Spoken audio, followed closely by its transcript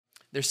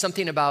There's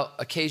something about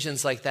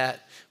occasions like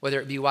that,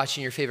 whether it be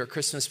watching your favorite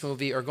Christmas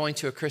movie or going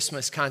to a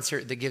Christmas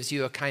concert, that gives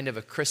you a kind of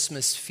a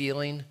Christmas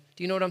feeling.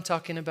 Do you know what I'm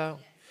talking about?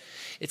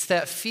 It's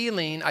that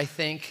feeling, I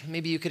think,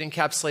 maybe you could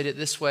encapsulate it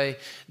this way,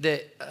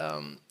 that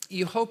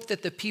you hope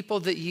that the people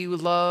that you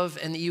love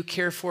and that you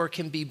care for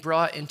can be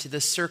brought into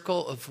the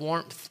circle of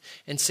warmth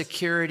and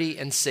security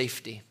and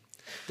safety,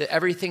 that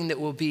everything that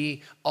will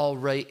be all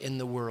right in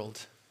the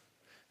world.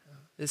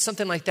 It's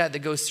something like that that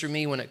goes through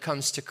me when it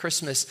comes to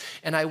Christmas.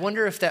 And I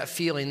wonder if that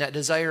feeling, that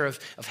desire of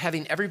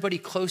having everybody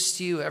close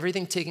to you,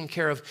 everything taken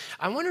care of,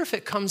 I wonder if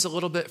it comes a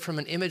little bit from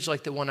an image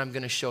like the one I'm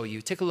going to show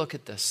you. Take a look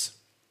at this.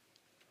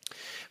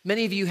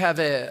 Many of you have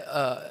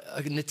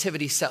a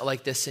nativity set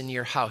like this in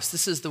your house.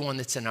 This is the one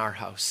that's in our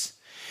house.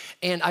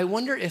 And I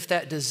wonder if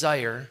that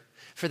desire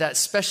for that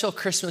special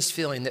Christmas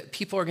feeling that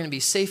people are going to be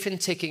safe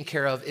and taken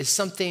care of is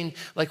something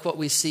like what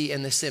we see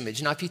in this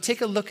image. Now, if you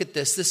take a look at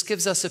this, this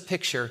gives us a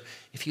picture,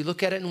 if you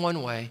look at it in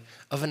one way,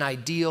 of an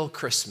ideal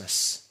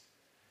Christmas,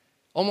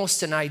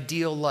 almost an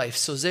ideal life.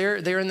 So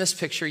there in this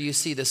picture, you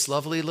see this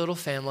lovely little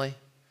family,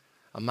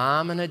 a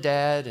mom and a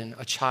dad and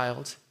a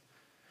child,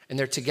 and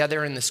they're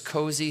together in this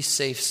cozy,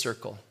 safe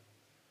circle.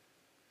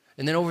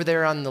 And then over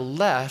there on the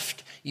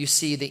left, you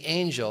see the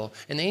angel.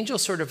 And the angel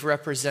sort of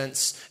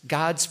represents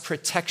God's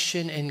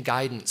protection and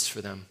guidance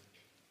for them.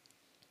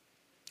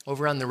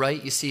 Over on the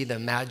right, you see the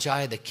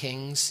magi, the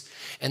kings,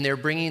 and they're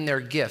bringing their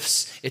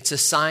gifts. It's a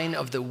sign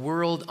of the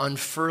world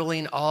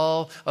unfurling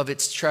all of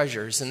its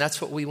treasures. And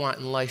that's what we want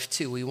in life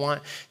too. We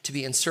want to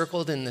be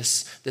encircled in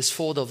this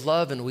fold of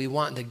love, and we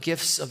want the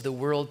gifts of the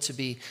world to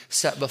be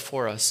set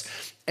before us.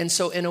 And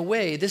so in a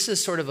way, this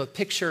is sort of a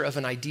picture of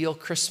an ideal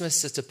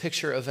Christmas. It's a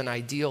picture of an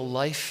ideal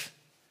life.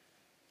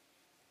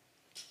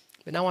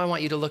 But now I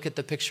want you to look at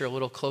the picture a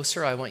little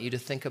closer. I want you to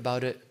think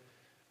about it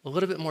a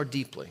little bit more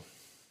deeply.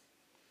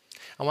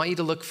 I want you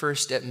to look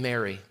first at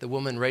Mary, the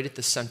woman right at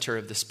the center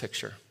of this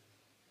picture.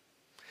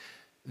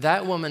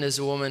 That woman is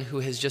a woman who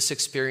has just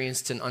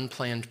experienced an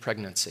unplanned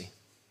pregnancy.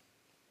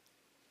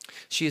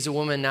 She is a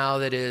woman now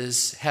that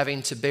is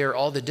having to bear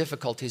all the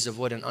difficulties of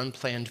what an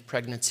unplanned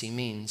pregnancy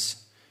means.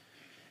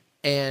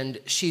 And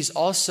she's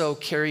also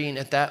carrying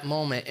at that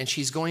moment, and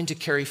she's going to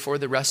carry for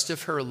the rest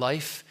of her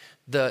life,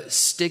 the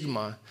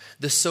stigma,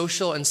 the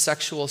social and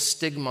sexual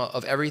stigma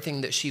of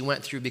everything that she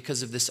went through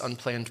because of this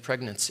unplanned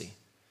pregnancy.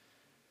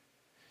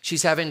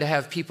 She's having to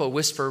have people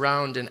whisper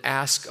around and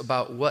ask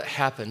about what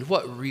happened,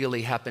 what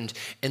really happened.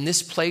 And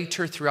this plagued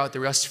her throughout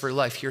the rest of her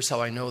life. Here's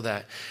how I know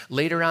that.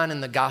 Later on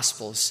in the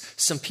Gospels,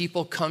 some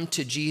people come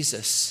to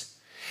Jesus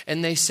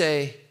and they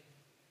say,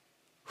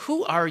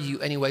 "Who are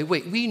you anyway?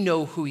 Wait, we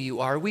know who you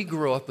are. We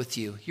grew up with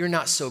you. You're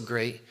not so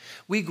great.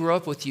 We grew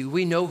up with you.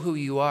 We know who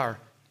you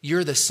are.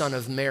 You're the son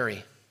of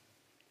Mary."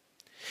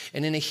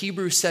 And in a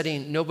Hebrew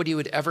setting, nobody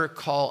would ever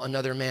call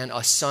another man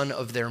a son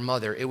of their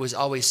mother. It was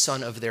always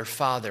son of their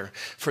father.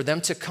 For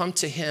them to come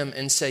to him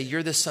and say,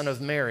 "You're the son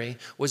of Mary,"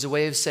 was a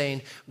way of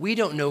saying, "We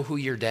don't know who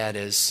your dad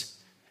is,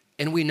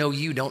 and we know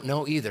you don't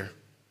know either."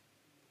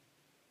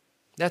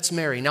 That's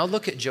Mary. Now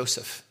look at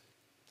Joseph.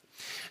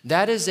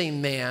 That is a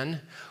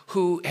man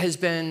who has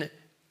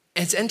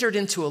entered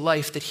into a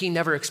life that he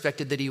never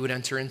expected that he would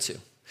enter into.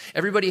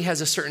 Everybody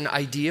has a certain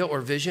idea or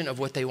vision of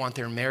what they want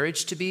their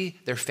marriage to be,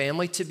 their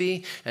family to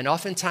be, and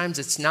oftentimes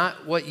it's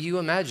not what you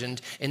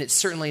imagined, and it's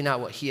certainly not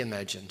what he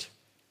imagined.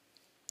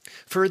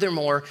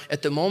 Furthermore,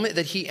 at the moment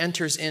that he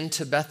enters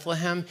into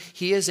Bethlehem,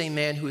 he is a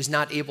man who is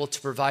not able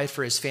to provide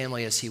for his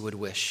family as he would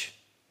wish.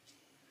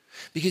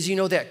 Because you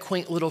know that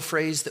quaint little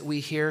phrase that we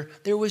hear,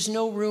 "There was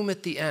no room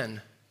at the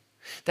inn."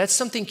 That's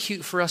something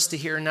cute for us to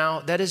hear now.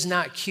 That is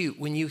not cute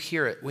when you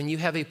hear it, when you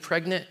have a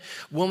pregnant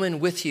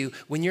woman with you,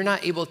 when you're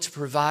not able to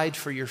provide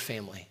for your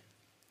family.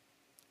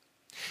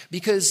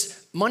 Because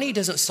money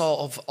doesn't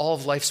solve all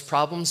of life's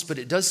problems, but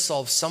it does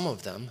solve some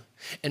of them.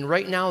 And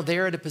right now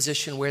they're at a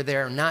position where they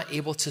are not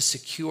able to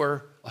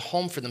secure a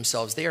home for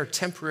themselves. They are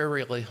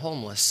temporarily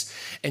homeless.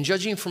 And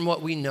judging from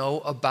what we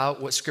know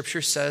about what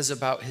Scripture says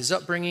about his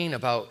upbringing,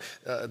 about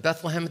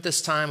Bethlehem at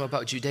this time,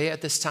 about Judea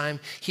at this time,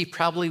 he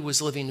probably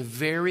was living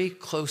very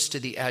close to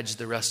the edge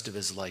the rest of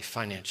his life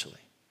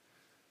financially.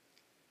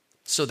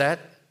 So that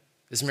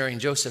is Mary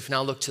and Joseph.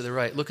 Now look to the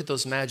right. Look at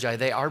those magi.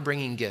 They are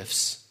bringing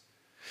gifts.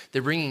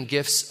 They're bringing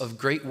gifts of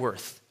great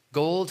worth.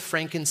 Gold,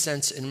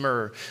 frankincense, and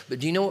myrrh. But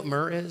do you know what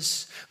myrrh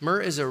is?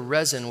 Myrrh is a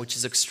resin which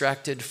is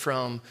extracted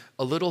from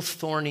a little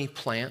thorny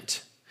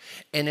plant.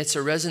 And it's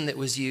a resin that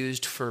was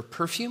used for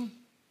perfume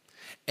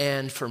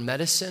and for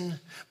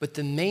medicine. But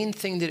the main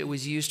thing that it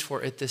was used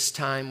for at this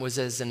time was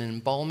as an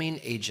embalming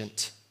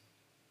agent.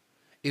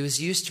 It was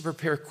used to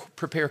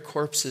prepare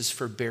corpses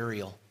for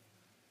burial.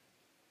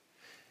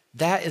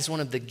 That is one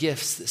of the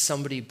gifts that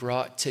somebody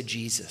brought to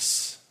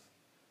Jesus.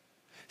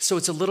 So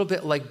it's a little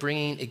bit like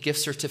bringing a gift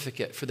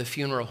certificate for the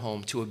funeral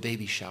home to a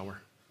baby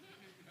shower.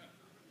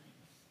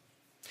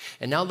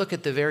 And now look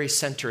at the very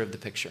center of the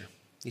picture.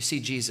 You see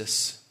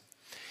Jesus.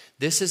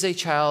 This is a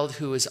child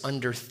who is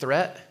under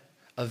threat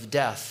of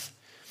death,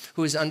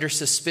 who is under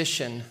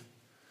suspicion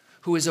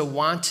who is a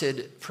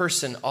wanted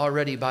person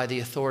already by the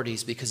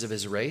authorities because of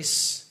his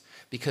race,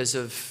 because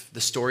of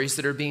the stories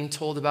that are being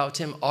told about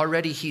him.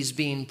 Already he's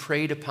being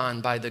preyed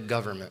upon by the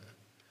government.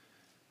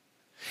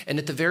 And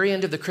at the very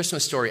end of the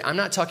Christmas story, I'm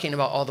not talking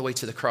about all the way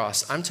to the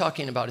cross. I'm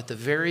talking about at the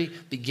very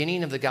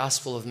beginning of the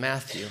Gospel of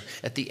Matthew,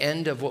 at the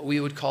end of what we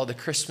would call the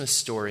Christmas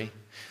story,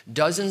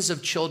 dozens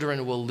of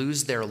children will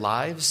lose their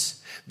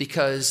lives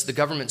because the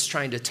government's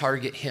trying to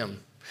target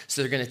him.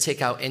 So they're going to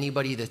take out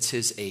anybody that's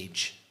his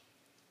age.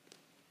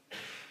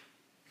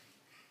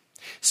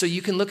 So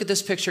you can look at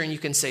this picture and you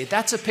can say,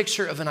 that's a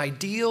picture of an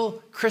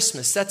ideal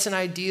Christmas. That's an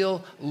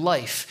ideal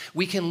life.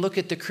 We can look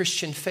at the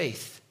Christian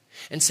faith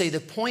and say the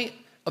point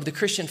of the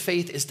Christian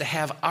faith is to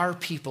have our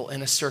people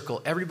in a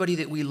circle, everybody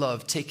that we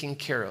love taken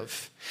care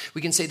of.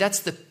 We can say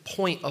that's the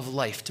point of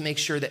life, to make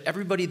sure that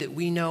everybody that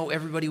we know,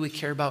 everybody we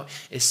care about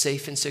is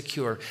safe and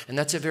secure. And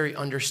that's a very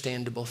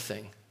understandable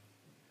thing.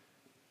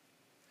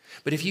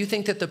 But if you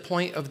think that the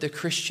point of the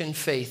Christian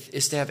faith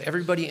is to have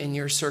everybody in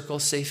your circle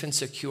safe and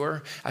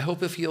secure, I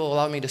hope if you'll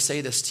allow me to say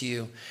this to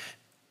you,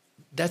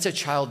 that's a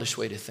childish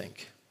way to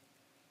think.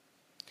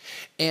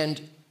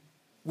 And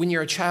when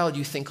you're a child,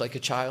 you think like a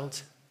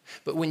child.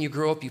 But when you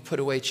grow up, you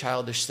put away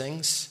childish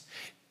things.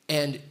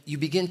 And you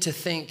begin to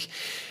think,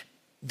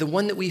 the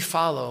one that we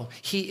follow,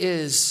 he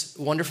is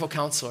Wonderful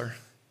Counselor.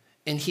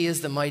 And he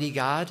is the mighty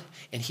God.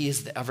 And he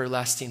is the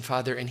everlasting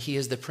Father. And he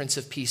is the Prince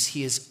of Peace.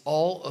 He is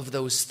all of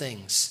those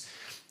things.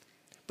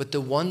 But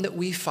the one that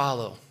we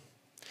follow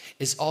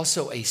is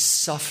also a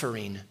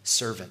suffering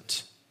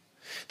servant.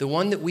 The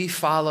one that we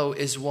follow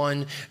is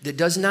one that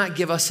does not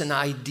give us an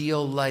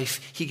ideal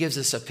life. He gives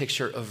us a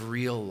picture of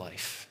real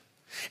life.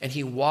 And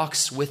he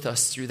walks with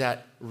us through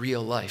that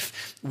real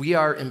life. We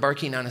are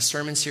embarking on a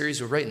sermon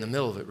series. We're right in the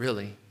middle of it,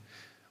 really,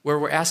 where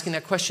we're asking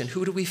that question,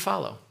 who do we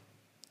follow?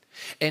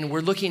 And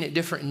we're looking at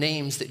different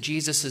names that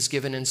Jesus has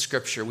given in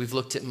Scripture. We've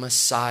looked at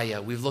Messiah.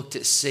 We've looked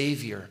at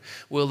Savior.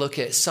 We'll look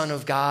at Son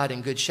of God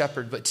and Good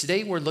Shepherd. But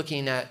today we're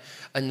looking at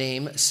a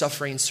name,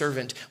 Suffering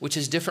Servant, which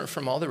is different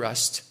from all the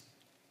rest,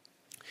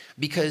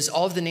 because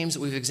all of the names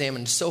that we've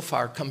examined so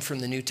far come from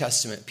the New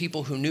Testament,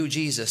 people who knew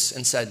Jesus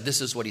and said,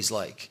 this is what he's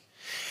like.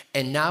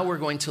 And now we're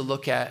going to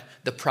look at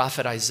the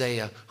prophet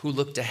Isaiah, who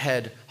looked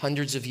ahead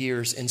hundreds of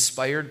years,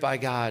 inspired by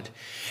God.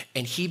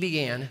 And he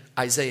began,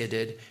 Isaiah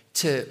did,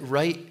 to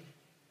write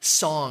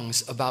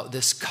songs about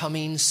this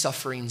coming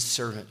suffering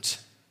servant.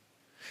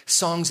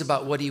 Songs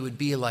about what he would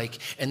be like.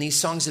 And these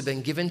songs have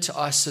been given to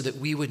us so that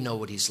we would know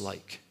what he's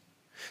like.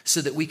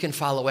 So that we can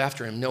follow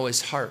after him, know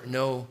his heart,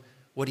 know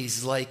what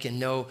he's like, and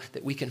know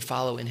that we can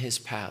follow in his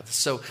path.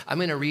 So I'm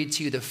going to read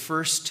to you the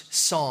first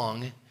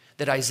song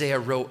that Isaiah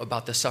wrote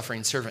about the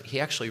suffering servant. He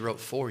actually wrote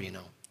 4,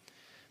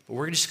 But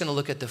we're just going to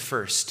look at the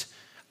first.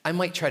 I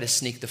might try to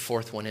sneak the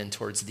 4th one in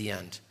towards the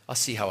end. I'll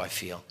see how I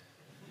feel.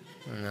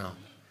 I don't know.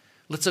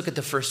 Let's look at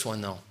the first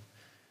one, though.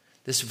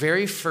 This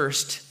very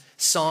first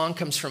song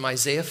comes from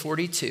Isaiah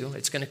 42.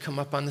 It's going to come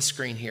up on the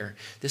screen here.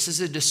 This is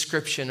a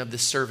description of the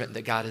servant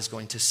that God is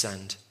going to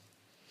send.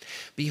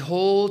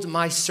 Behold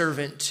my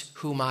servant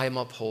whom I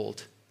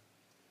uphold,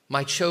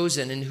 my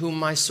chosen in whom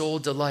my soul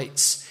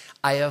delights.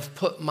 I have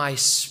put my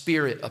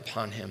spirit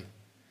upon him.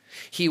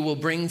 He will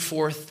bring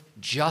forth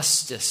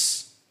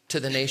justice to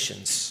the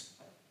nations.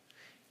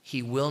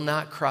 He will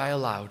not cry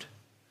aloud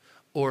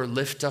or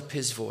lift up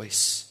his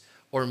voice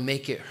or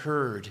make it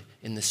heard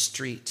in the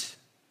street.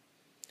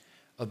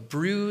 A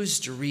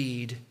bruised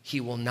reed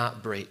he will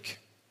not break,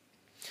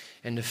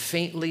 and a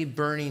faintly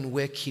burning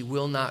wick he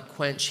will not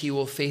quench. He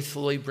will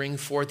faithfully bring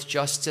forth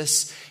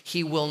justice.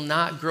 He will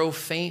not grow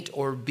faint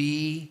or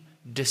be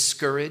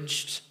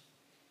discouraged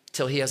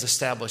till he has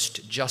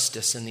established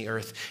justice in the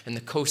earth, and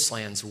the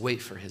coastlands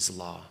wait for his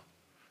law.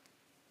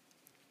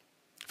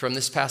 From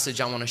this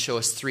passage, I want to show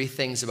us 3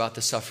 things about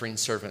the suffering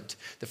servant.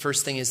 The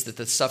first thing is that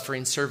the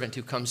suffering servant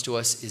who comes to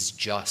us is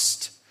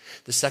just.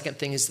 The second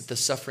thing is that the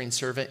suffering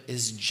servant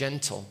is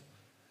gentle.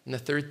 And the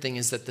third thing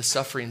is that the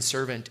suffering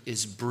servant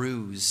is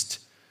bruised.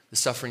 The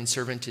suffering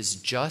servant is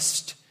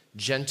just,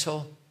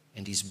 gentle,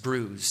 and he's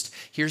bruised.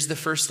 Here's the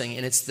first thing,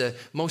 and it's the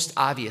most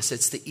obvious.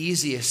 It's the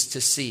easiest to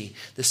see.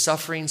 The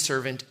suffering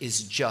servant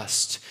is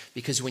just,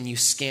 because when you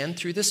scan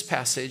through this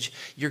passage,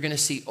 you're going to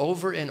see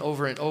over and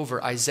over and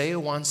over, Isaiah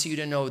wants you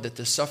to know that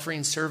the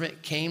suffering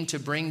servant came to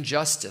bring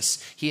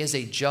justice. He is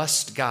a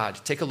just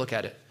God. Take a look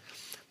at it.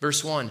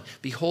 Verse 1,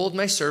 behold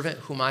my servant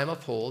whom I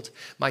uphold,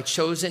 my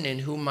chosen in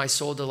whom my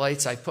soul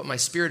delights. I put my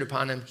spirit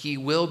upon him. He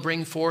will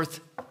bring forth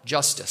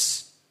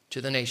justice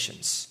to the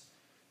nations.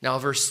 Now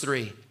verse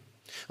 3,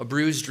 a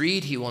bruised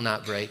reed he will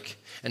not break,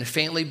 and a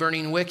faintly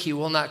burning wick he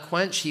will not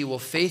quench. He will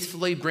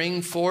faithfully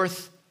bring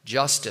forth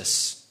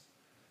justice.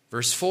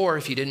 Verse 4,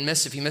 if you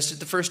missed it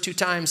the first 2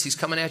 times, he's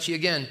coming at you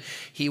again.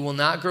 He will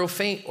not grow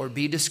faint or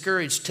be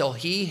discouraged till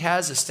he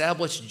has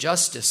established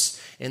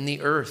justice in the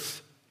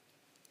earth.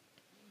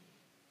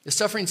 The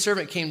suffering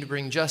servant came to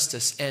bring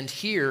justice, and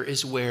here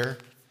is where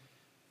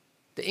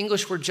the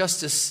English word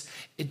justice,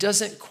 it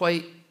doesn't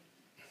quite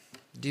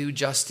do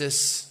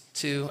justice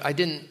to, I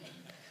didn't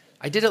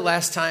I did it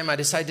last time. I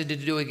decided to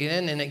do it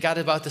again, and it got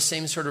about the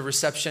same sort of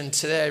reception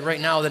today, right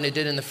now, than it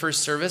did in the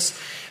first service.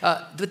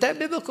 But that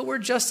biblical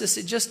word justice,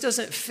 it just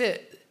doesn't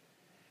fit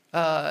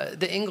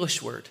the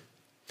English word.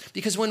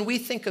 Because when we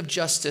think of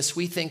justice,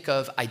 we think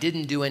of, I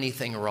didn't do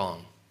anything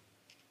wrong.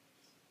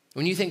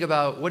 When you think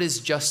about what is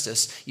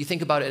justice, you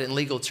think about it in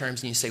legal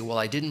terms and you say, well,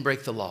 I didn't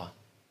break the law.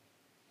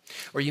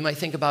 Or you might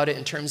think about it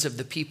in terms of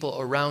the people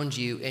around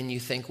you and you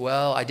think,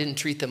 well, I didn't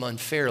treat them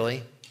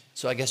unfairly,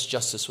 so I guess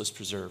justice was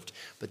preserved.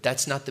 But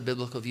that's not the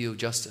biblical view of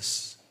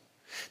justice.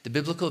 The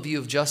biblical view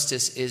of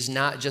justice is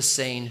not just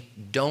saying,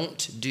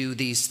 don't do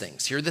these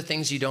things. Here are the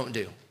things you don't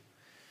do.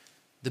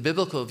 The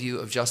biblical view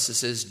of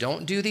justice is,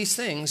 don't do these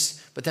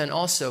things, but then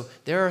also,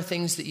 there are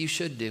things that you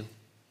should do.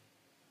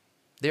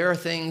 There are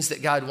things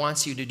that God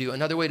wants you to do.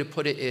 Another way to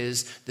put it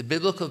is, the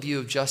biblical view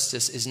of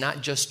justice is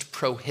not just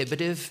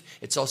prohibitive,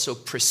 it's also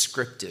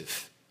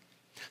prescriptive.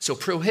 So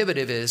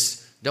prohibitive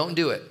is, don't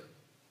do it.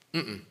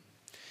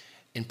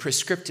 And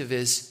prescriptive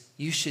is,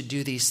 you should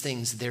do these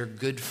things. They're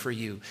good for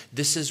you.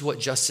 This is what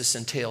justice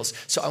entails.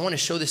 So I want to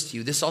show this to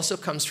you. This also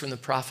comes from the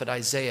prophet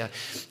Isaiah.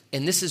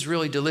 And this is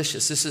really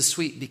delicious. This is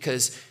sweet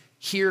because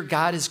here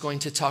God is going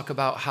to talk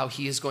about how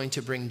he is going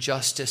to bring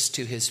justice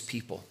to his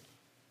people.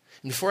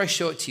 And before I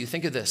show it to you,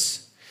 think of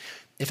this.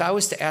 If I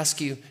was to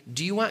ask you,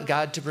 do you want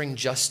God to bring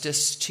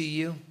justice to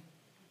you?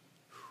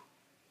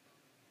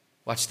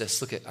 Watch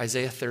this. Look at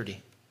Isaiah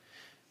 30.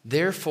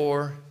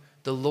 Therefore,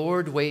 the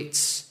Lord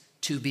waits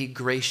to be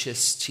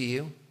gracious to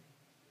you,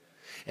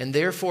 and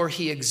therefore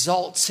he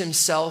exalts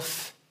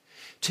himself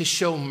to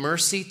show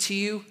mercy to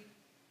you,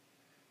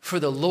 for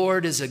the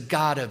Lord is a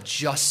God of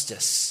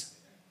justice.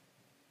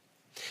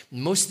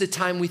 Most of the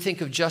time we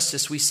think of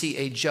justice, we see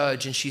a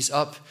judge and she's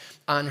up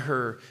on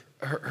her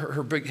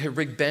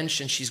big bench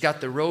and she's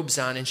got the robes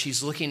on and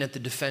she's looking at the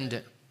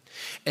defendant.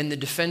 And the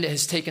defendant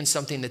has taken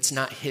something that's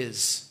not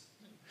his.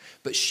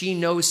 But she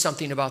knows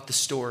something about the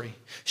story.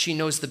 She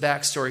knows the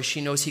backstory.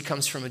 She knows he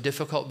comes from a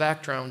difficult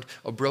background,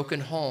 a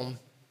broken home.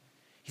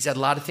 He's had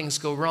a lot of things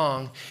go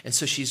wrong. And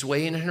so she's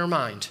weighing in her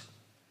mind,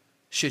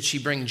 should she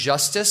bring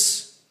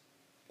justice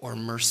or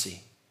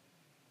mercy?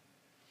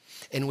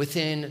 And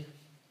within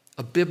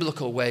a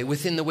biblical way,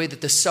 within the way that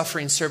the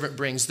suffering servant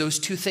brings, those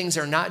two things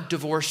are not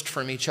divorced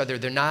from each other.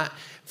 They're not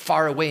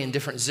far away in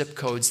different zip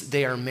codes.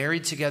 They are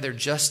married together,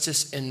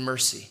 justice and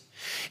mercy.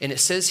 And it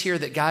says here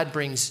that God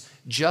brings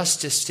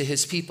justice to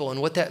his people.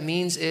 And what that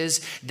means is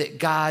that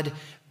God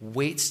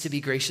waits to be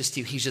gracious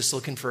to you. He's just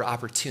looking for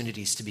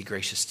opportunities to be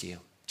gracious to you.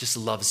 Just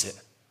loves it.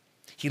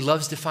 He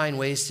loves to find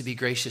ways to be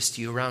gracious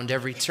to you around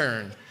every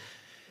turn.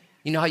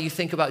 You know how you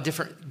think about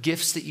different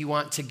gifts that you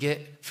want to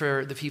get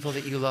for the people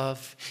that you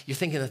love? You're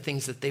thinking of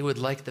things that they would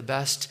like the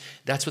best.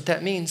 That's what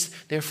that means.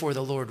 Therefore,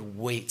 the Lord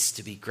waits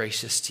to be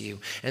gracious to you.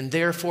 And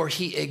therefore,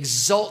 he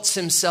exalts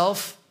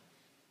himself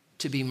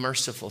to be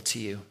merciful to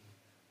you.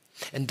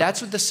 And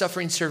that's what the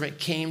suffering servant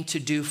came to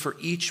do for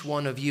each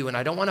one of you. And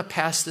I don't want to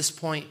pass this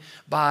point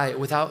by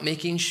without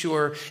making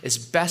sure as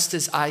best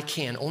as I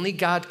can. Only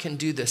God can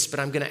do this, but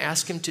I'm going to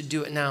ask him to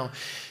do it now.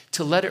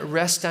 To let it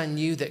rest on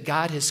you that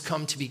God has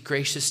come to be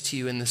gracious to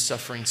you in the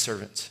suffering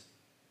servant.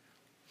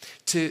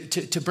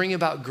 To bring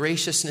about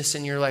graciousness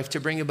in your life, to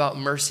bring about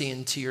mercy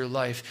into your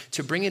life,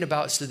 to bring it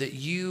about so that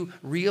you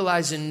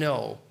realize and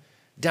know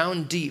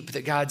down deep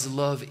that God's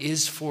love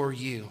is for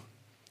you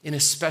in a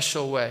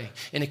special way,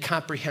 in a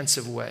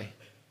comprehensive way.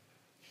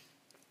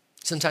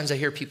 Sometimes I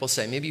hear people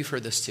say, maybe you've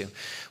heard this too,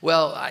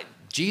 well,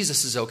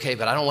 Jesus is okay,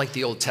 but I don't like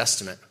the Old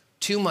Testament.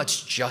 Too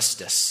much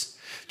justice.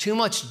 Too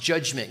much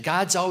judgment.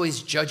 God's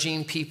always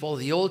judging people.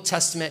 The Old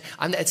Testament,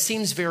 it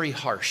seems very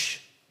harsh.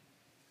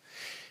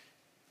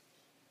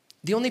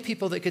 The only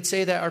people that could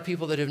say that are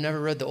people that have never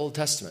read the Old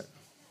Testament.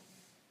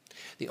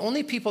 The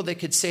only people that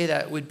could say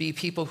that would be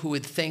people who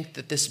would think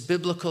that this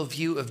biblical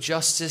view of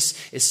justice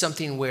is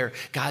something where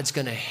God's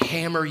going to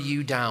hammer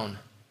you down.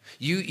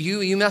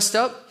 You messed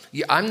up.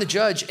 I'm the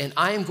judge, and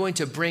I am going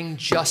to bring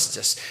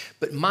justice.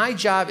 But my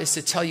job is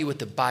to tell you what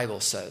the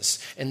Bible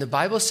says. And the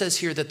Bible says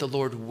here that the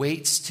Lord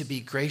waits to be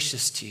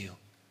gracious to you.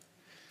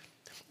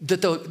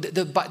 That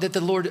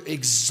the Lord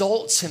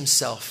exalts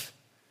himself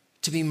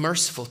to be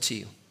merciful to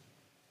you.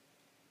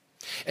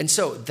 And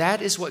so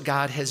that is what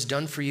God has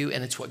done for you,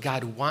 and it's what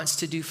God wants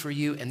to do for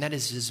you, and that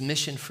is his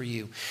mission for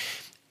you.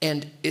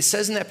 And it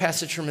says in that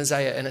passage from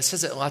Isaiah, and it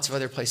says it in lots of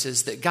other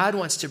places, that God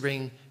wants to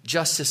bring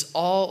justice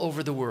all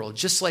over the world,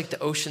 just like the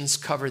oceans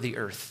cover the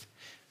earth.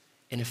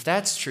 And if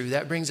that's true,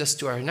 that brings us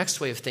to our next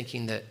way of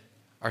thinking that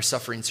our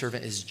suffering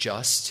servant is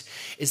just,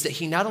 is that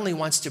he not only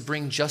wants to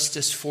bring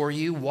justice for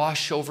you,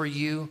 wash over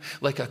you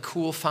like a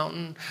cool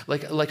fountain,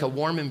 like a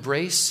warm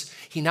embrace.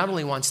 He not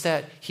only wants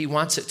that, he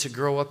wants it to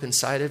grow up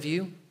inside of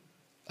you,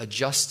 a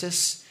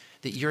justice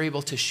that you're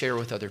able to share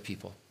with other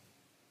people.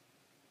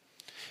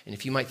 And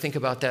if you might think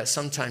about that,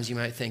 sometimes you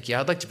might think, yeah,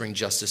 I'd like to bring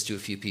justice to a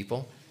few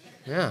people.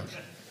 Yeah.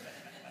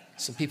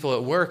 Some people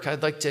at work,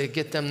 I'd like to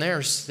get them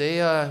theirs.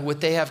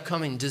 What they have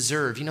coming,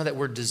 deserve. You know that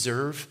word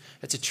deserve?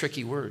 That's a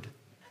tricky word.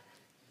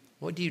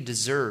 What do you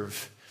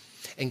deserve?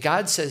 And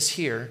God says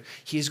here,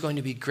 he is going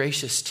to be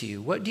gracious to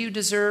you. What do you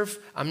deserve?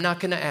 I'm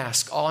not going to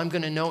ask. All I'm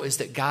going to know is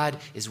that God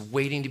is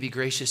waiting to be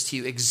gracious to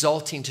you,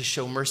 exalting to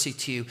show mercy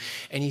to you.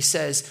 And he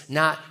says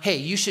not, hey,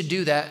 you should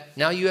do that.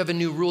 Now you have a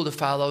new rule to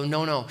follow.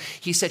 No.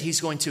 He said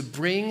he's going to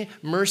bring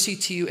mercy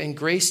to you and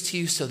grace to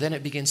you, so then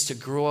it begins to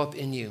grow up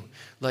in you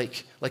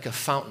like a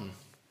fountain,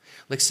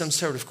 like some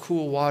sort of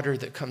cool water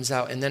that comes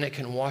out, and then it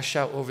can wash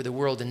out over the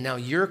world. And now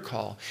your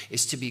call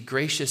is to be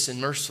gracious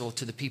and merciful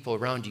to the people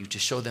around you, to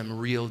show them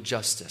real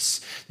justice,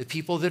 the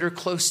people that are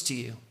close to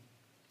you.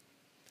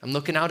 I'm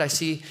looking out, I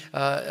see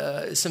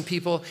some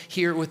people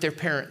here with their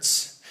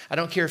parents. I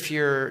don't care if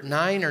you're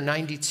 9 or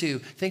 92.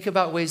 Think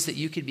about ways that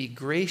you could be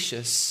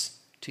gracious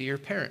to your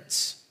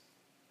parents,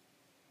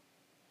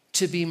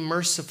 to be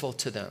merciful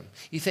to them.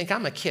 You think,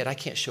 I'm a kid, I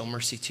can't show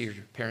mercy to your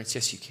parents.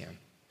 Yes, you can.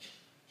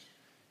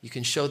 You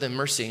can show them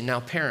mercy. And now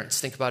parents,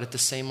 think about it the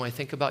same way.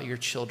 Think about your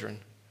children.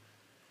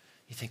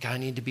 You think, I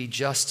need to be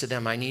just to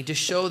them. I need to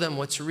show them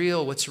what's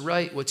real, what's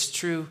right, what's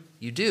true.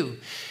 You do.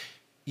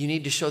 You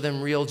need to show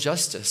them real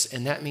justice,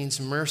 and that means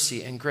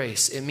mercy and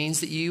grace. It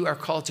means that you are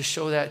called to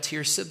show that to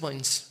your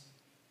siblings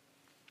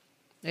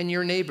and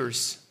your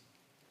neighbors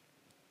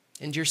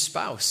and your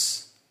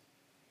spouse,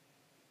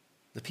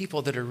 the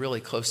people that are really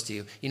close to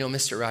you. You know,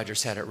 Mr.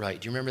 Rogers had it right.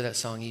 Do you remember that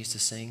song he used to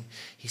sing?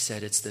 He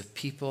said, it's the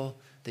people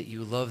that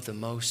you love the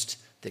most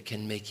that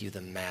can make you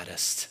the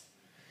maddest.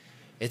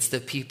 It's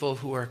the people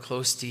who are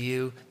close to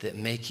you that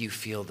make you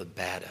feel the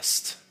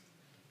baddest.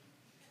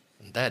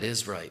 And that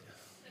is right.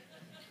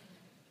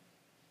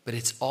 But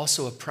it's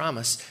also a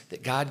promise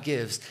that God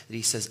gives, that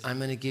he says, I'm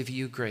going to give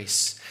you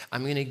grace.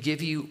 I'm going to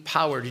give you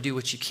power to do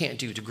what you can't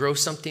do, to grow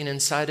something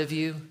inside of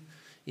you.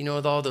 You know,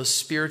 with all those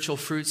spiritual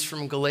fruits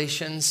from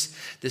Galatians,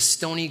 this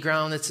stony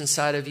ground that's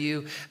inside of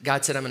you,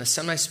 God said, I'm going to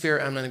send my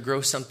spirit, I'm going to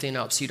grow something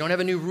up. So you don't have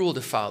a new rule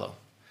to follow.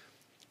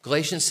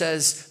 Galatians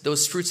says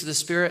those fruits of the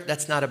Spirit,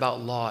 that's not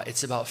about law.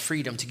 It's about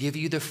freedom, to give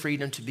you the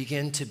freedom to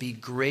begin to be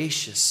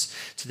gracious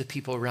to the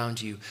people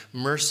around you,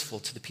 merciful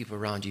to the people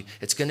around you.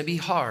 It's going to be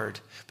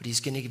hard, but he's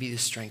going to give you the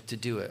strength to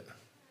do it.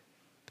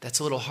 But that's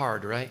a little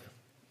hard, right?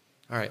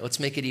 All right, let's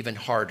make it even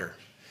harder.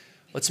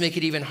 Let's make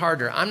it even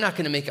harder. I'm not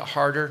going to make it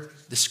harder.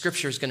 The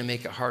Scripture is going to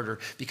make it harder,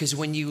 because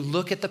when you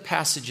look at the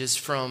passages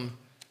from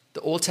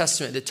the Old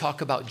Testament that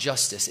talk about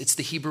justice, it's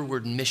the Hebrew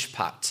word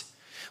mishpat,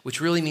 which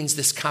really means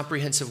this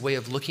comprehensive way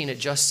of looking at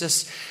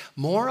justice.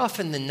 More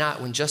often than not,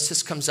 when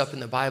justice comes up in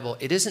the Bible,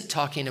 it isn't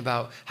talking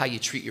about how you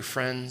treat your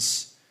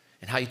friends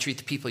and how you treat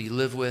the people you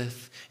live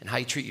with and how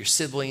you treat your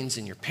siblings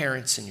and your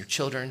parents and your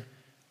children.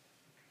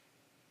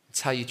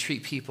 It's how you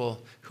treat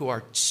people who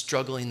are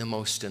struggling the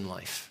most in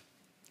life.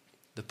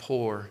 The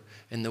poor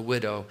and the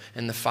widow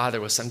and the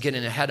fatherless. I'm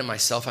getting ahead of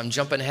myself. I'm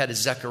jumping ahead of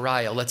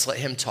Zechariah. Let's let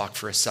him talk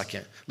for a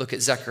second. Look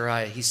at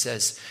Zechariah. He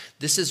says,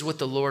 this is what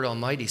the Lord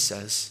Almighty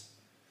says.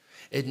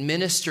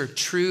 Administer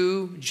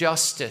true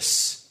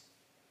justice,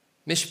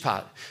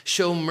 mishpat.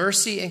 Show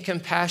mercy and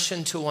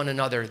compassion to one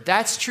another.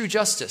 That's true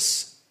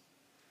justice.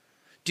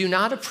 Do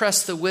not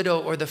oppress the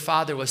widow or the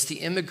fatherless, the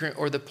immigrant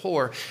or the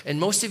poor. And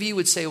most of you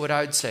would say what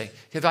I would say.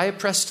 Have I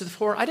oppressed the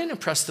poor? I didn't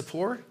oppress the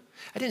poor.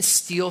 I didn't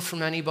steal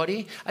from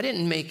anybody. I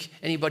didn't make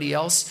anybody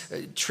else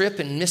trip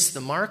and miss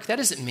the mark.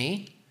 That isn't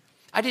me.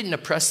 I didn't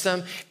oppress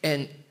them.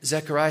 And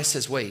Zechariah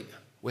says, wait.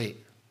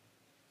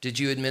 Did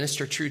you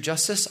administer true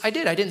justice? I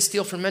did. I didn't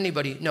steal from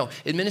anybody. No,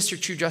 administer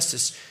true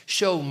justice.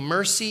 Show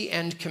mercy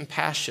and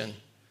compassion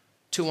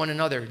to one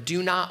another.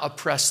 Do not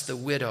oppress the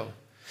widow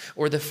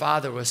or the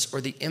fatherless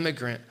or the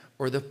immigrant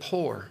or the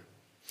poor.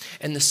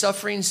 And the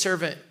suffering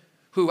servant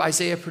who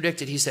Isaiah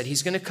predicted, he said,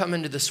 he's going to come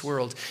into this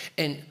world.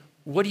 And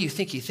what do you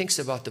think he thinks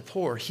about the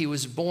poor? He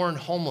was born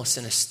homeless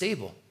in a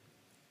stable.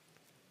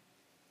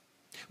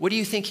 What do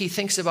you think he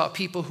thinks about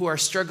people who are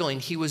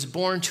struggling? He was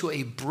born to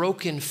a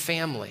broken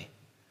family.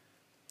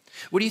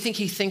 What do you think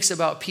he thinks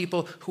about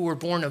people who were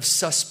born of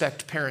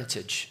suspect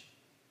parentage?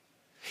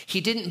 He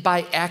didn't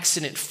by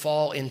accident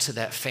fall into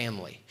that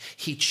family.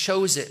 He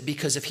chose it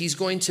because if he's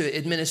going to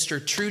administer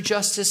true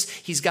justice,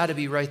 he's got to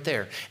be right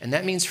there. And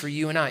that means for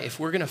you and I, if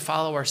we're going to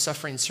follow our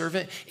suffering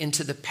servant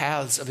into the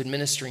paths of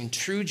administering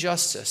true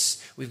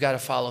justice, we've got to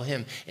follow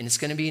him. And it's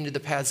going to be into the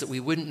paths that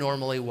we wouldn't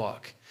normally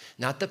walk.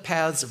 Not the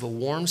paths of a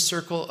warm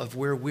circle of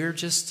where we're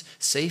just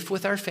safe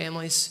with our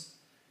families.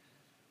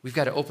 We've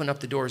got to open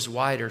up the doors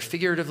wider,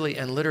 figuratively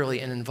and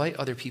literally, and invite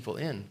other people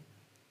in.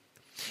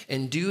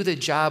 And do the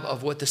job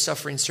of what the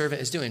suffering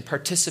servant is doing.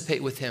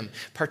 Participate with him.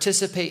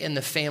 Participate in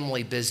the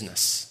family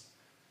business.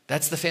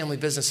 That's the family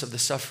business of the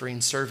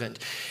suffering servant.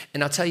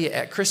 And I'll tell you,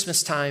 at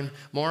Christmas time,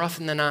 more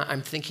often than not,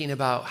 I'm thinking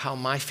about how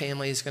my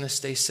family is going to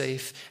stay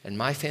safe and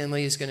my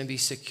family is going to be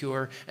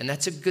secure. And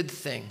that's a good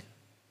thing.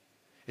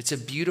 It's a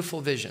beautiful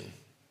vision.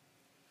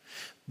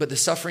 But the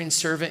suffering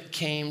servant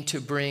came to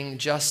bring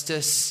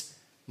justice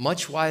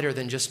much wider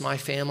than just my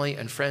family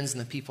and friends and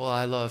the people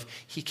I love.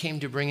 He came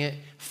to bring it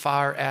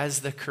far as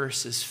the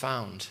curse is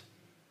found.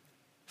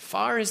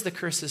 Far as the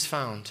curse is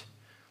found.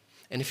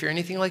 And if you're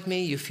anything like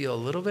me, you feel a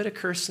little bit of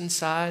curse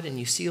inside and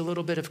you see a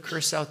little bit of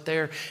curse out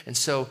there. And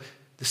so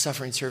the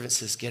suffering servant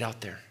says, get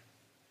out there.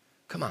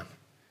 Come on.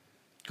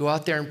 Go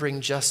out there and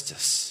bring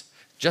justice.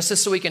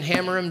 Justice so we can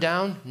hammer him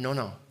down?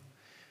 No.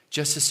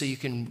 Justice so you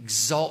can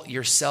exalt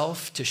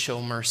yourself to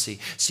show mercy.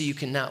 So you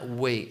cannot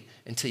wait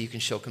until you can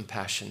show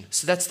compassion.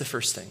 So that's the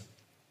first thing.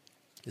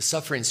 The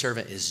suffering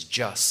servant is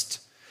just.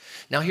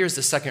 Now here's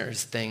the second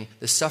thing.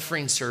 The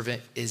suffering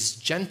servant is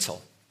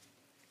gentle.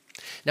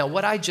 Now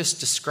what I just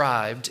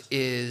described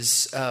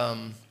is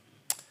a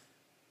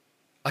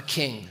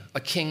king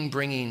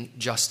bringing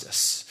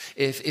justice.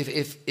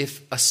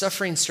 If a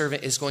suffering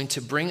servant is going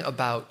to bring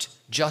about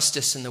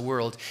justice in the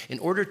world, in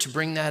order to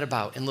bring that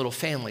about in little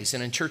families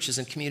and in churches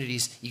and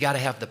communities, you got to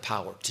have the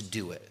power to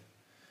do it.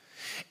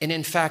 And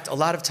in fact, a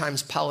lot of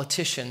times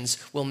politicians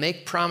will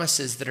make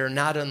promises that are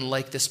not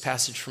unlike this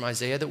passage from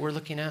Isaiah that we're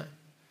looking at,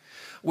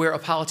 where a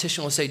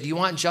politician will say, do you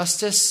want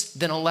justice?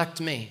 Then elect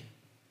me.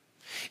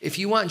 If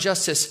you want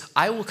justice,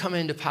 I will come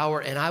into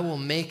power and I will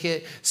make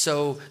it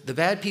so the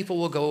bad people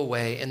will go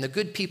away and the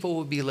good people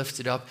will be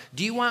lifted up.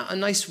 Do you want a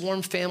nice,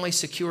 warm family,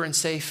 secure and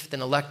safe?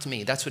 Then elect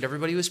me. That's what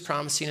everybody was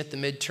promising at the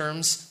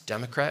midterms,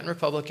 Democrat and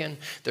Republican.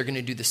 They're going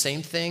to do the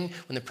same thing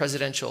when the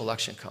presidential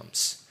election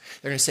comes.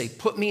 They're going to say,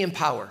 put me in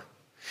power.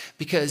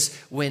 Because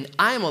when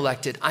I'm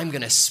elected, I'm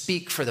going to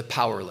speak for the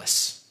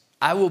powerless.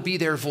 I will be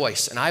their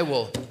voice and I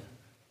will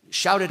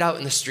shout it out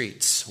in the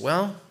streets.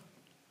 Well,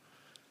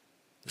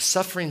 the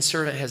suffering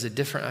servant has a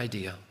different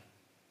idea.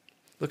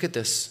 Look at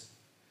this.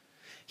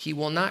 He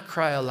will not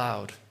cry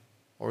aloud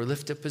or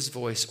lift up his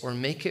voice or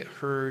make it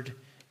heard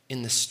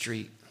in the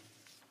street.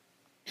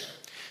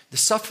 The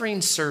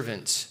suffering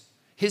servant,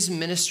 his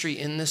ministry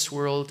in this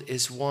world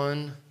is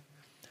one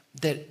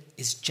that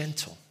is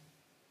gentle.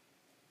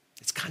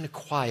 It's kind of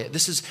quiet.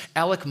 This is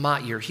Alec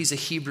Motyer. He's a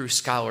Hebrew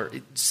scholar,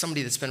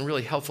 somebody that's been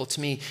really helpful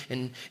to me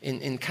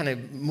in kind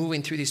of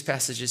moving through these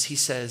passages. He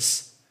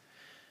says,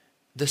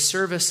 the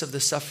service of the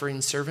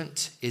suffering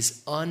servant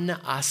is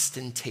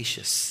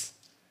unostentatious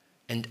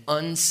and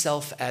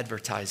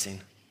unself-advertising.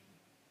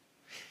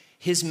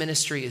 His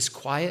ministry is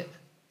quiet,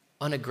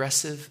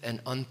 unaggressive,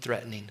 and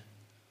unthreatening.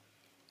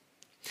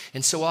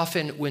 And so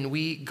often when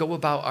we go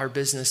about our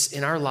business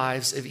in our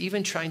lives of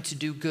even trying to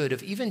do good,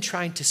 of even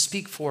trying to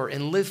speak for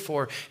and live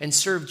for and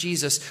serve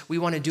Jesus, we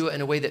want to do it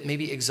in a way that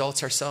maybe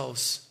exalts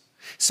ourselves.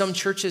 Some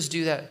churches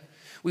do that.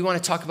 We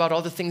want to talk about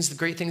all the things, the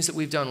great things that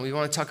we've done. We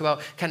want to talk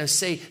about, kind of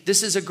say,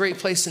 this is a great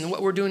place and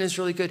what we're doing is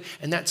really good,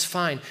 and that's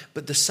fine.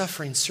 But the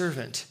suffering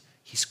servant,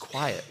 he's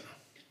quiet.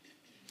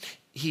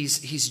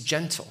 He's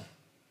gentle.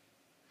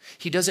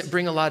 He doesn't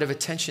bring a lot of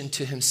attention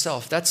to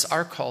himself. That's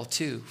our call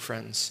too,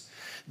 friends.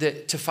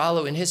 That to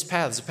follow in his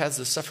paths, the paths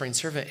of the suffering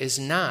servant, is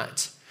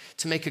not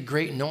to make a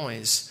great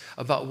noise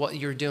about what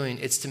you're doing.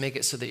 It's to make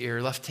it so that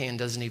your left hand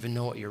doesn't even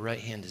know what your right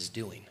hand is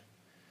doing.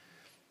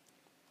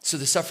 So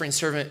the suffering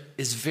servant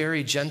is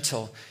very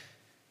gentle.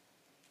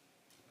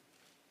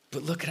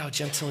 But look at how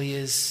gentle he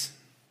is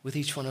with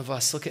each one of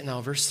us. Look at now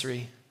verse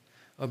 3.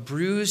 A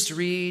bruised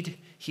reed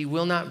he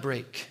will not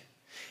break,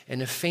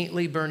 and a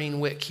faintly burning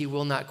wick he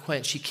will not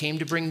quench. He came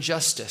to bring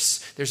justice.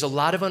 There's a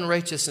lot of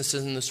unrighteousness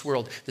in this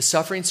world. The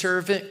suffering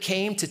servant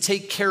came to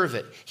take care of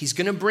it. He's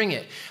going to bring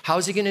it. How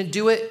is he going to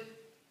do it?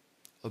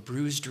 A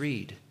bruised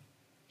reed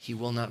he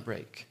will not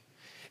break,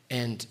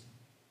 and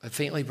a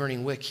faintly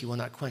burning wick he will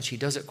not quench. He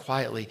does it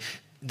quietly.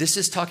 This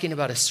is talking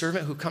about a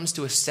servant who comes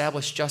to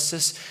establish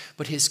justice,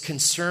 but his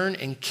concern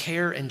and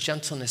care and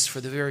gentleness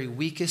for the very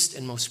weakest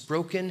and most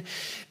broken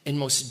and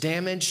most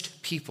damaged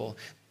people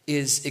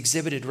is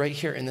exhibited right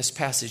here in this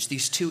passage.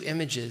 These two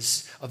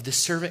images of the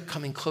servant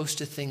coming close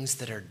to things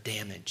that are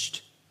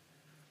damaged.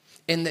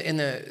 And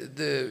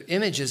the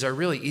images are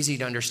really easy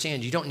to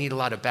understand. You don't need a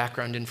lot of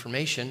background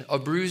information. A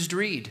bruised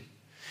reed.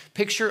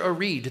 Picture a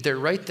reed. They're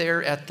right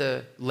there at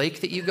the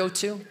lake that you go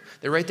to.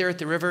 They're right there at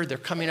the river. They're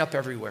coming up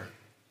everywhere.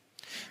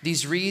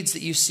 These reeds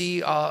that you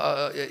see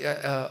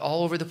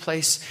all over the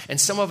place, and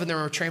some of them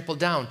are trampled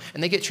down.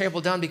 And they get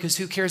trampled down because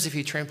who cares if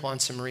you trample on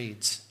some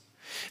reeds?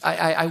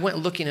 I went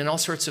looking in all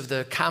sorts of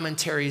the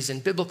commentaries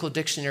and biblical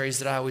dictionaries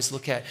that I always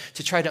look at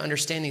to try to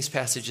understand these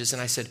passages.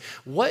 And I said,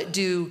 what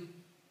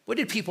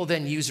did people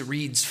then use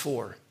reeds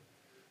for?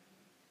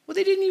 Well,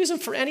 they didn't use them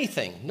for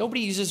anything.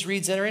 Nobody uses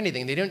reeds or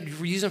anything. They don't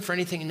use them for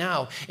anything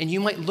now. And you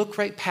might look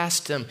right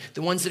past them,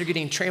 the ones that are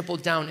getting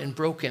trampled down and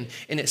broken.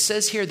 And it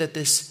says here that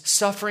this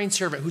suffering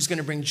servant who's going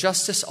to bring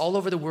justice all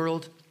over the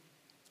world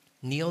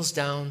kneels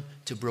down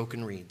to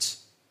broken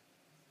reeds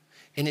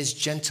and is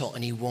gentle,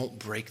 and he won't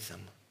break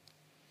them.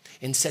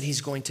 Instead,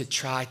 he's going to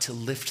try to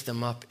lift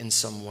them up in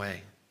some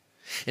way.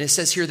 And it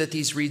says here that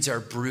these reeds are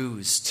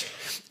bruised.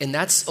 And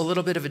that's a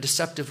little bit of a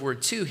deceptive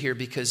word too here,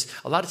 because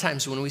a lot of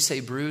times when we say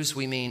bruise,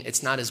 we mean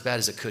it's not as bad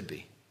as it could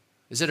be.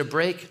 Is it a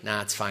break?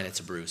 Nah, it's fine, it's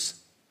a bruise.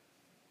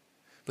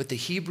 But the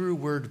Hebrew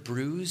word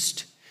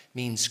bruised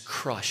means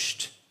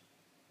crushed.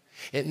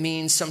 It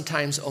means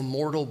sometimes a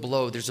mortal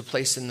blow. There's a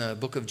place in the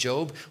book of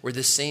Job where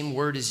the same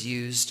word is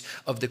used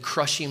of the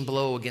crushing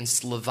blow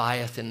against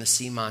Leviathan, the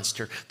sea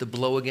monster, the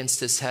blow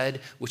against his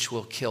head, which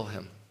will kill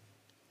him.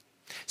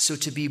 So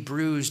to be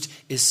bruised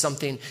is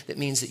something that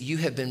means that you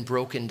have been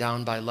broken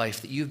down by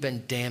life, that you've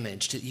been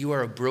damaged, that you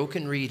are a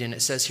broken reed. And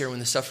it says here, when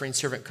the suffering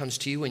servant comes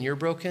to you, when you're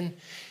broken,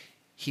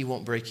 he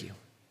won't break you.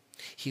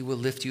 He will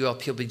lift you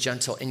up. He'll be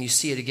gentle. And you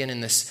see it again in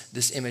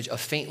this image, a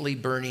faintly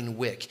burning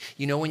wick.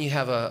 You know when you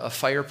have a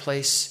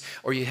fireplace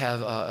or you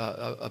have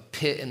a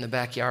pit in the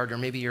backyard, or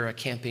maybe you're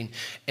camping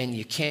and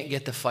you can't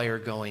get the fire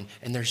going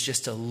and there's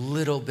just a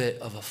little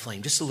bit of a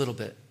flame, just a little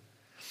bit.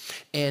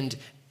 And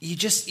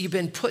you've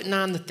been putting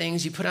on the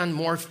things, you put on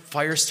more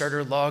fire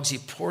starter logs, you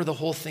pour the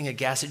whole thing of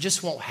gas, it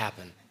just won't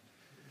happen.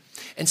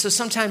 And so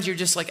sometimes you're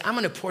just like, I'm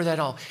going to pour that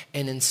all.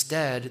 And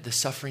instead, the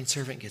suffering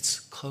servant gets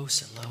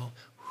close and low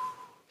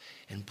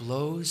and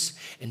blows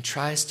and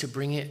tries to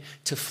bring it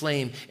to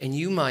flame. And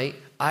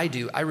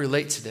I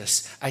relate to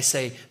this. I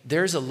say,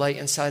 there's a light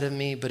inside of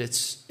me, but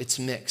it's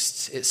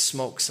mixed. It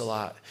smokes a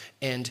lot.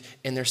 And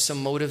there's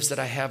some motives that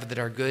I have that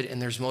are good,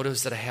 and there's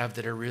motives that I have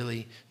that are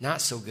really not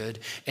so good.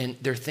 And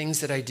there are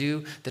things that I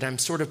do that I'm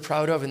sort of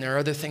proud of, and there are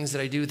other things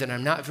that I do that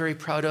I'm not very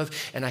proud of.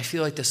 And I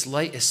feel like this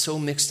light is so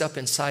mixed up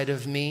inside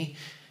of me.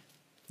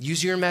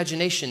 Use your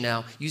imagination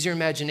now. Use your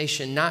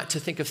imagination not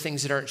to think of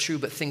things that aren't true,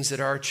 but things that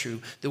are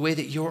true. The way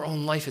that your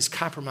own life is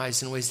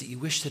compromised in ways that you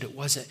wish that it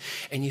wasn't.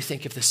 And you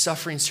think, if the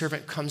suffering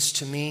servant comes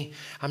to me,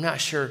 I'm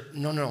not sure.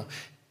 No.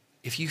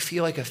 If you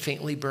feel like a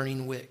faintly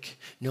burning wick,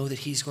 know that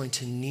he's going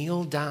to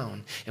kneel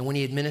down. And when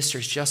he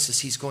administers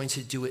justice, he's going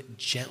to do it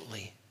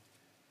gently.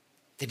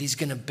 That he's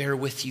going to bear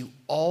with you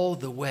all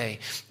the way.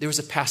 There was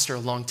a pastor a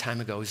long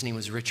time ago. His name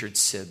was Richard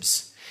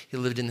Sibbes. He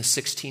lived in the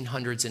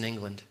 1600s in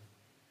England.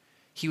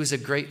 He was a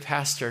great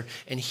pastor,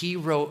 and he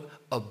wrote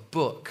a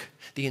book.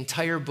 The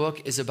entire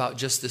book is about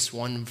just this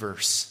one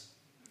verse.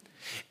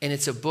 And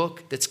it's a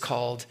book that's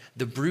called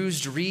The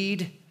Bruised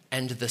Reed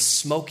and the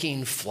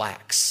Smoking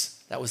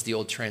Flax. That was the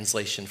old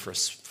translation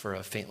for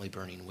a faintly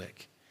burning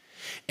wick.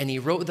 And he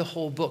wrote the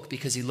whole book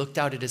because he looked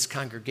out at his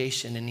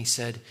congregation and he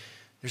said,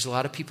 there's a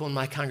lot of people in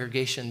my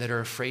congregation that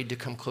are afraid to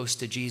come close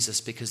to Jesus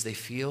because they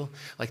feel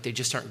like they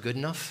just aren't good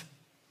enough.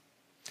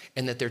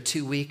 And that they're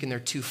too weak and they're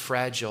too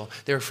fragile.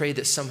 They're afraid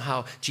that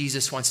somehow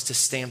Jesus wants to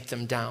stamp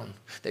them down,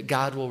 that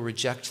God will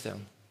reject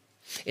them.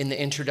 In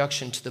the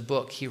introduction to the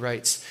book, he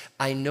writes,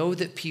 I know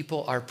that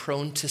people are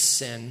prone to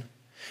sin,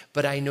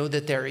 but I know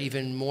that they're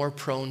even more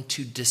prone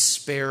to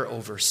despair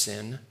over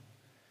sin.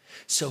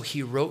 So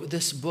he wrote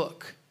this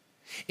book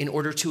in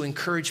order to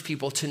encourage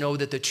people to know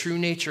that the true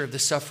nature of the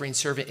suffering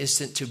servant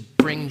isn't to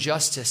bring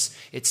justice,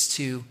 it's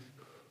to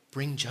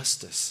bring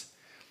justice.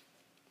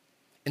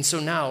 And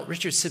so now,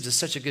 Richard Sibbes is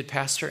such a good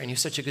pastor and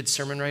he's such a good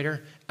sermon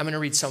writer. I'm going to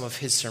read some of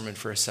his sermon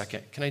for a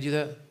second. Can I do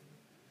that?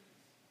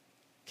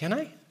 Can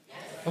I? Yes.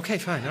 Okay,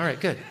 fine. All right,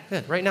 good.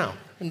 Right now.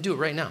 I'm going to do it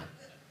right now.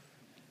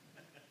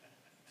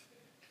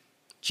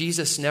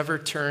 Jesus never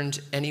turned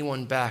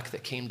anyone back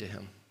that came to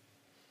him,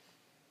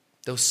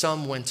 though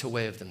some went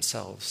away of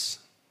themselves.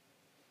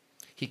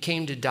 He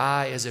came to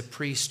die as a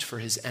priest for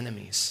his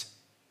enemies.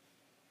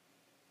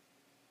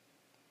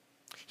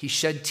 He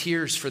shed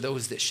tears for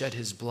those that shed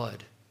his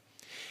blood.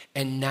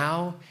 And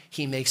now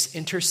he makes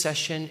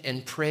intercession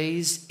and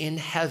praise in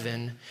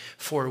heaven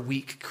for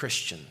weak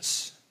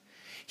Christians.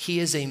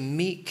 He is a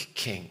meek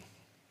king.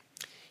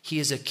 He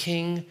is a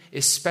king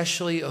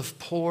especially of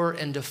poor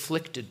and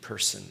afflicted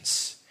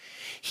persons.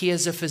 He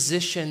is a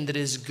physician that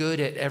is good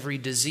at every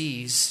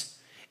disease,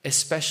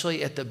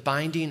 especially at the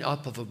binding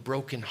up of a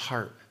broken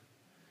heart.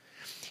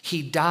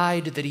 He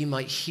died that he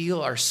might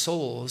heal our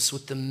souls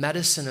with the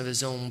medicine of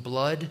his own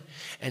blood,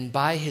 and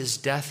by his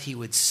death he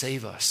would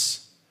save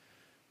us.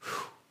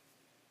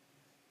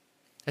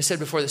 I said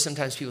before that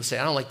sometimes people say,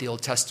 I don't like the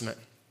Old Testament.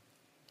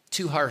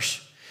 Too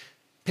harsh.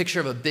 Picture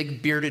of a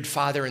big bearded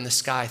father in the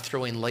sky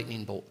throwing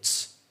lightning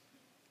bolts.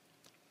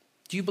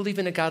 Do you believe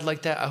in a God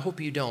like that? I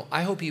hope you don't.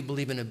 I hope you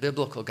believe in a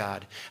biblical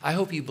God. I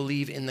hope you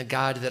believe in the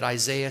God that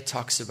Isaiah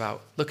talks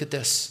about. Look at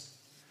this.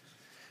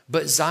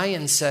 But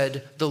Zion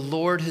said, the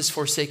Lord has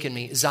forsaken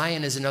me.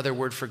 Zion is another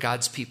word for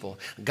God's people.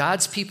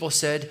 God's people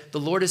said, the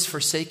Lord has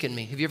forsaken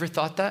me. Have you ever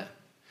thought that?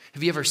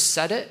 Have you ever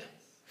said it?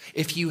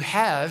 If you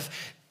have,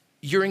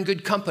 you're in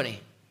good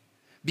company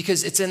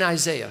because it's in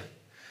Isaiah.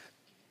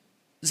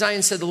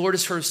 Zion said, the Lord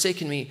has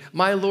forsaken me.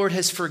 My Lord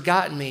has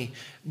forgotten me.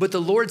 But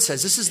the Lord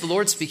says, this is the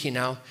Lord speaking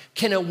now,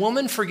 can a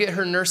woman forget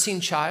her nursing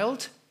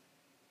child?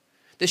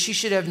 That she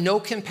should have no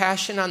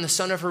compassion on the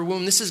son of her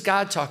womb? This is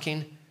God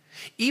talking.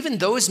 Even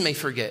those may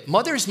forget.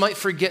 Mothers might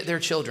forget their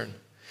children.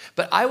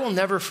 But I will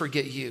never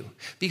forget you.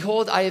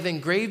 Behold, I have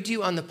engraved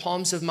you on the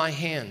palms of my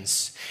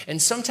hands.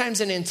 And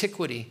sometimes in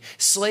antiquity,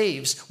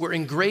 slaves were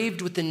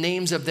engraved with the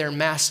names of their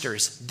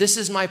masters. This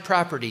is my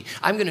property.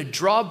 I'm going to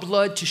draw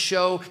blood to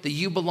show that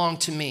you belong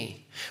to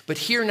me. But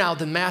here now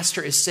the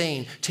master is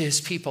saying to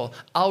his people,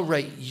 I'll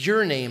write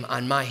your name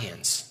on my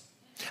hands.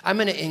 I'm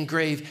going to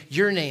engrave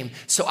your name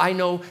so I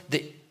know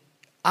that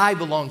I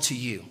belong to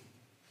you.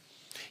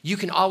 You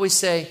can always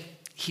say,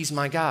 he's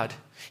my God.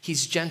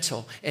 He's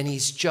gentle and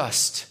he's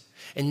just.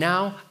 And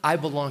now I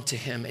belong to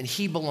him and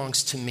he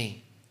belongs to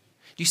me.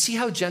 Do you see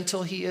how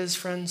gentle he is,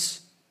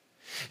 friends?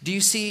 Do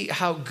you see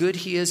how good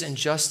he is and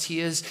just he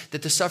is,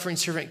 that the suffering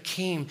servant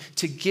came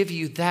to give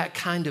you that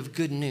kind of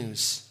good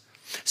news,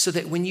 so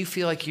that when you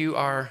feel like you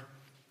are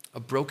a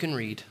broken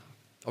reed,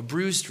 a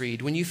bruised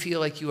reed, when you feel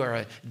like you are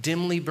a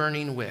dimly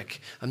burning wick,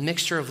 a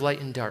mixture of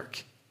light and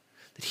dark,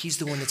 that he's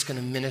the one that's going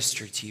to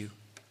minister to you.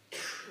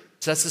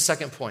 So that's the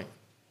second point.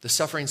 The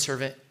suffering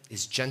servant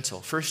is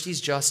gentle. First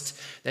he's just,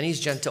 then he's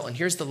gentle, and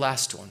here's the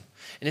last one.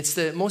 And it's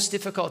the most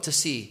difficult to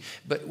see,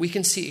 but we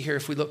can see it here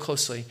if we look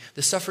closely.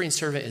 The suffering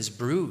servant is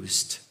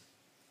bruised.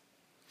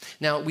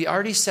 Now, we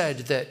already said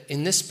that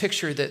in this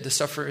picture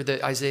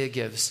that Isaiah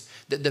gives,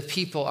 that the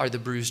people are the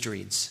bruised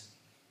reeds.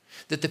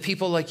 That the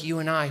people like you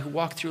and I who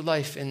walk through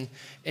life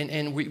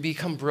and we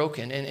become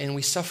broken and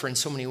we suffer in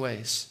so many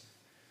ways.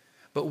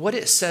 But what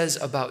it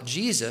says about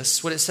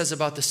Jesus, what it says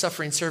about the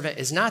suffering servant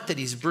is not that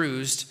he's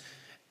bruised.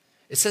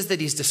 It says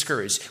that he's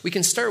discouraged. We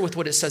can start with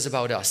what it says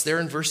about us. There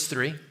in verse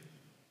 3,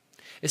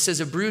 it says,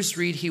 a bruised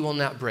reed he will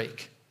not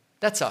break.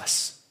 That's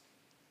us.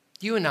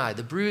 You and I,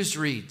 the bruised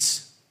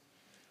reeds.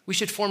 We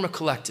should form a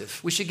collective.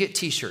 We should get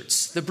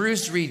t-shirts. The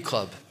Bruised Reed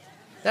Club.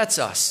 That's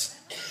us.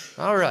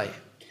 All right.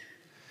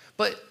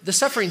 But the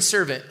suffering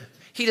servant,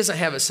 he doesn't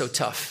have it so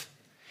tough.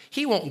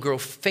 He won't grow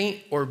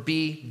faint or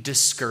be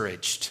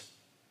discouraged.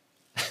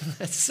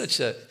 That's such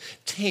a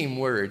tame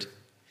word.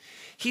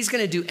 He's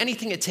going to do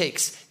anything it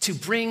takes to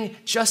bring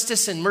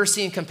justice and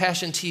mercy and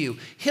compassion to you.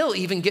 He'll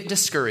even get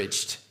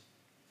discouraged.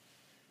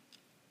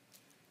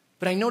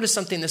 But I noticed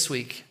something this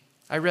week.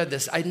 I read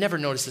this. I'd never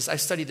noticed this.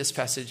 I've studied this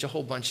passage a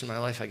whole bunch in my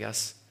life, I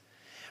guess.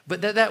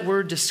 But that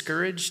word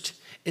discouraged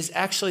is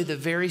actually the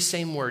very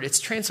same word. It's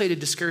translated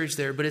discouraged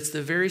there, but it's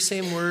the very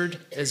same word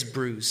as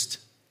bruised.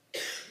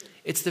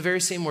 It's the very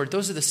same word.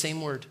 Those are the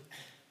same word.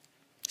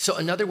 So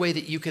another way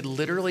that you could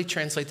literally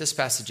translate this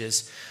passage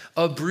is,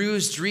 a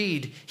bruised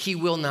reed he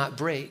will not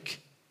break,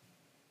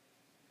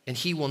 and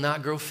he will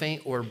not grow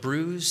faint or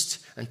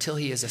bruised until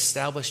he has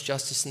established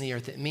justice in the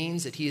earth. It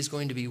means that he is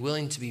going to be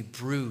willing to be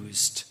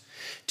bruised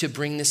to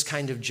bring this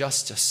kind of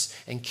justice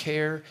and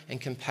care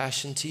and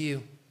compassion to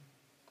you.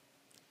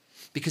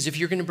 Because if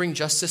you're going to bring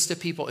justice to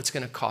people, it's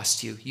going to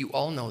cost you. You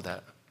all know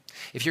that.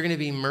 If you're going to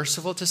be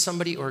merciful to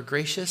somebody or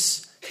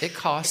gracious, it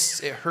costs,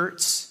 it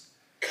hurts,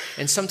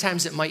 and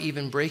sometimes it might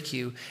even break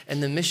you.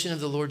 And the mission of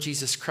the Lord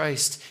Jesus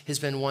Christ has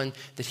been one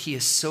that he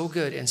is so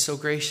good and so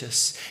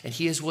gracious, and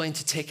he is willing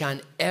to take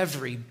on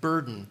every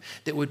burden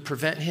that would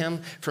prevent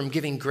him from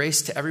giving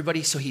grace to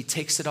everybody, so he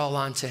takes it all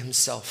on to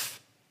himself.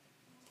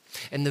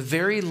 And the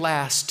very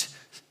last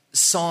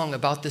song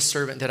about this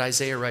servant that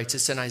Isaiah writes,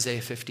 it's in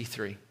Isaiah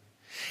 53.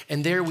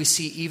 And there we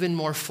see even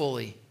more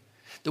fully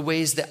the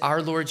ways that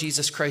our Lord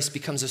Jesus Christ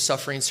becomes a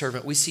suffering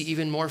servant. We see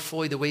even more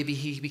fully the way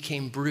he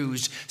became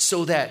bruised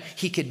so that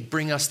he could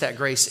bring us that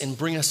grace and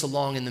bring us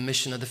along in the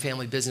mission of the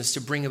family business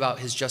to bring about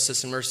his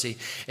justice and mercy.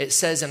 It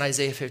says in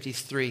Isaiah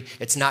 53,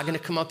 it's not going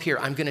to come up here.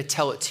 I'm going to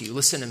tell it to you.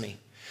 Listen to me.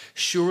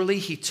 Surely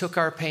he took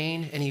our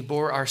pain and he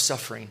bore our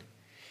suffering.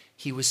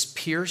 He was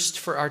pierced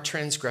for our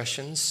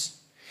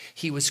transgressions.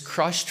 He was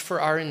crushed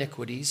for our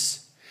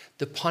iniquities.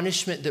 The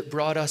punishment that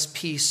brought us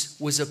peace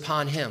was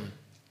upon him.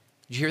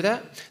 Did you hear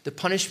that? The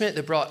punishment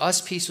that brought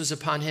us peace was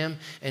upon him,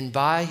 and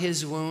by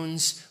his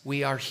wounds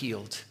we are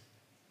healed.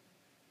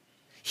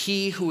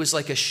 He who was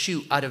like a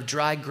shoot out of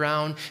dry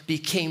ground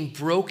became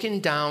broken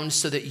down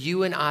so that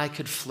you and I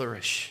could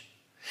flourish.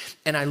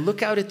 And I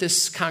look out at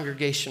this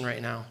congregation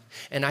right now,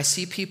 and I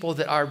see people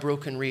that are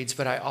broken reeds,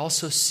 but I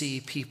also see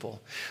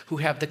people who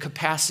have the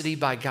capacity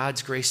by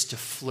God's grace to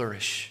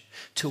flourish,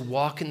 to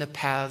walk in the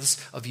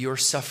paths of your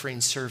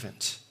suffering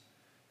servant.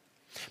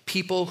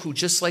 People who,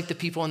 just like the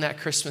people in that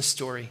Christmas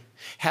story,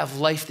 have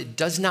life that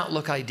does not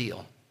look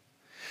ideal,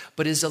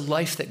 but is a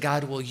life that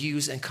God will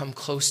use and come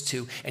close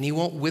to. And he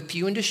won't whip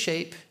you into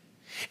shape,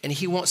 and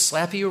he won't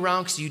slap you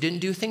around because you didn't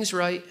do things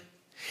right,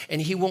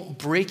 and he won't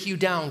break you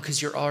down because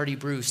you're already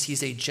bruised.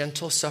 He's a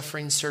gentle,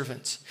 suffering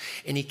servant,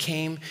 and he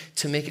came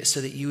to make it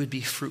so that you would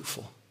be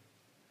fruitful,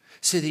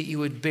 so that you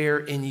would bear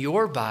in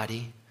your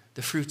body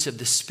the fruits of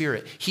the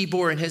Spirit. He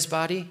bore in his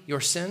body your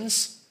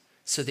sins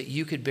so that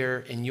you could bear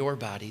in your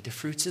body the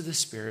fruits of the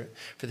Spirit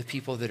for the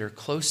people that are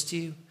close to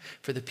you,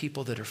 for the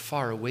people that are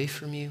far away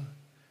from you. And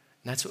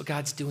that's what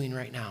God's doing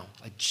right now.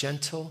 A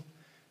gentle,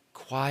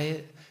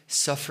 quiet,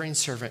 suffering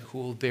servant who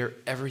will bear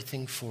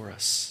everything for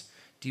us.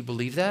 Do you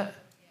believe that?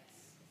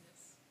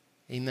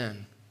 Yes.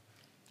 Amen.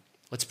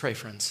 Let's pray,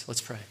 friends.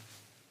 Let's pray.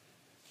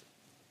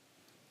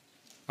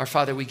 Our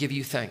Father, we give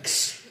you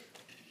thanks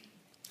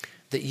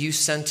that you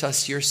sent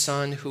us your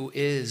Son who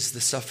is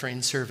the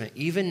suffering servant.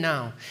 Even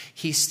now,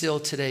 he still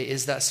today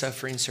is that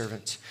suffering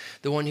servant,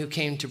 the one who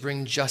came to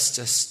bring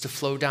justice to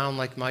flow down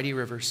like mighty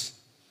rivers.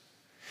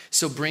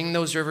 So bring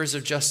those rivers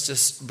of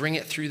justice, bring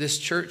it through this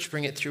church,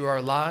 bring it through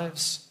our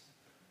lives.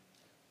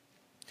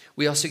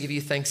 We also give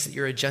you thanks that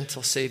you're a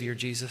gentle Savior,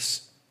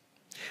 Jesus.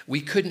 We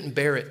couldn't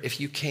bear it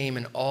if you came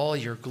in all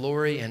your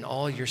glory and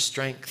all your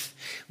strength.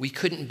 We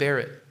couldn't bear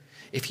it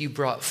if you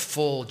brought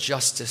full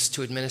justice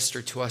to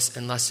administer to us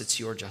unless it's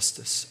your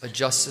justice, a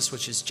justice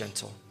which is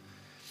gentle,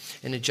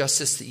 and a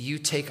justice that you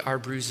take our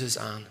bruises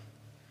on.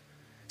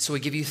 So we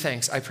give you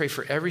thanks. I pray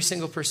for every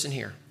single person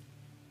here,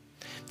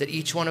 that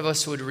each one of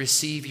us would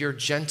receive your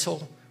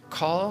gentle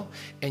call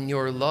and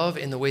your love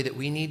in the way that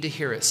we need to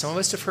hear it. Some of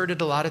us have heard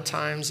it a lot of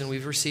times and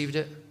we've received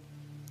it.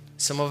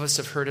 Some of us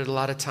have heard it a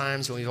lot of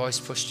times and we've always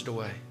pushed it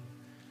away.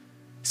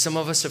 Some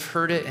of us have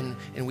heard it and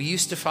we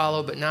used to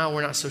follow, but now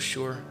we're not so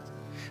sure.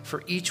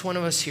 For each one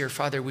of us here,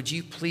 Father, would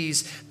you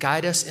please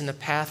guide us in the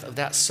path of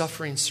that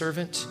suffering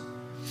servant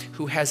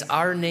who has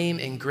our name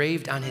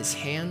engraved on his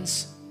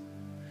hands,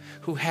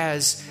 who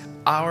has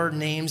our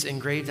names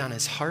engraved on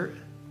his heart,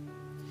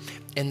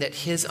 and that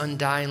his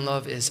undying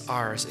love is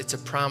ours. It's a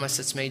promise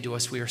that's made to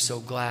us. We are so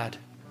glad.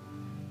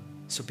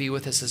 So be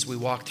with us as we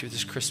walk through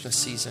this Christmas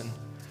season.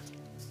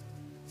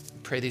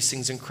 Pray these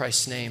things in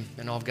Christ's name.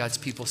 And all of God's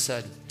people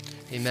said,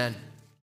 amen.